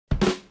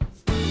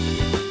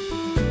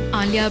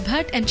Alia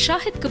Bhatt and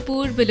Shahid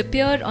Kapoor will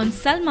appear on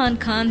Salman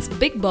Khan's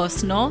Bigg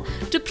Boss now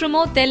to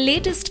promote their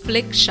latest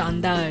flick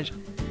Shaandaar.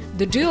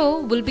 The duo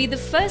will be the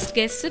first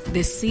guests of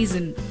this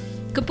season.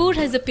 Kapoor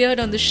has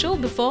appeared on the show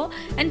before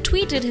and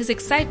tweeted his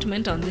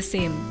excitement on the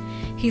same.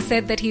 He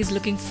said that he is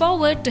looking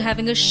forward to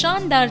having a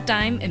Shaandaar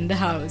time in the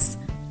house.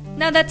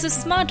 Now that's a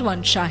smart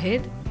one,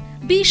 Shahid.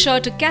 Be sure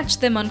to catch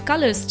them on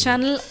Colors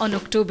channel on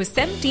October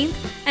 17th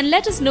and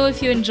let us know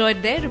if you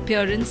enjoyed their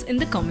appearance in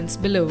the comments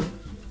below.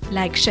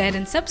 Like, share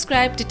and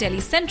subscribe to Telly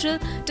Central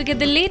to get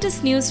the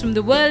latest news from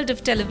the world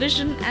of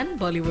television and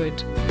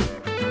Bollywood.